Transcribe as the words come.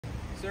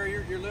Sir,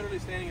 you're literally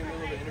standing in the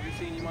middle of an interview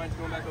scene. You mind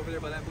going back over there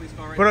by that police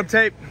car right Put up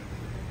tape.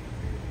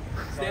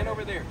 Stand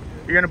over there.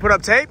 You're going to put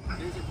up tape?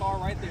 There's a car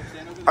right there.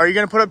 Stand over there. Are you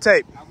going to put up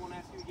tape? I won't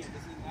ask you again.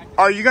 This is an active.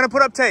 Are you going to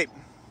put up tape?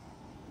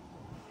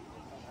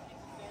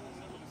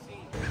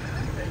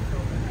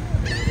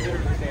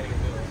 Literally standing in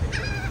the middle of the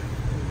scene.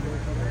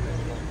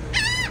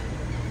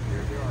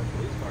 There are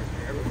police cars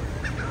here everywhere.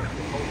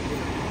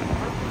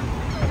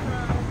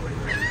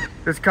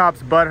 This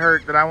cop's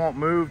butthurt that I won't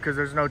move because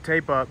there's no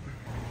tape up.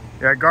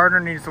 Yeah, Gardner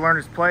needs to learn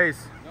his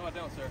place. No, I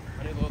don't, sir.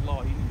 I need a little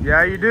law.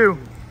 Yeah, you do.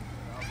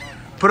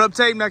 Put up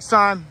tape next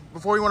time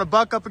before you want to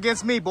buck up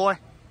against me, boy.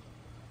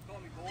 Call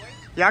me boy?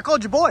 Yeah, I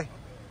called you boy.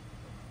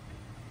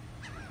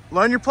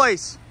 Learn your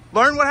place.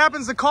 Learn what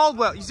happens to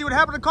Caldwell. You see what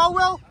happened to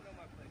Caldwell?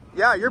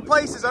 Yeah, your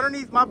place is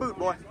underneath my boot,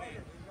 boy.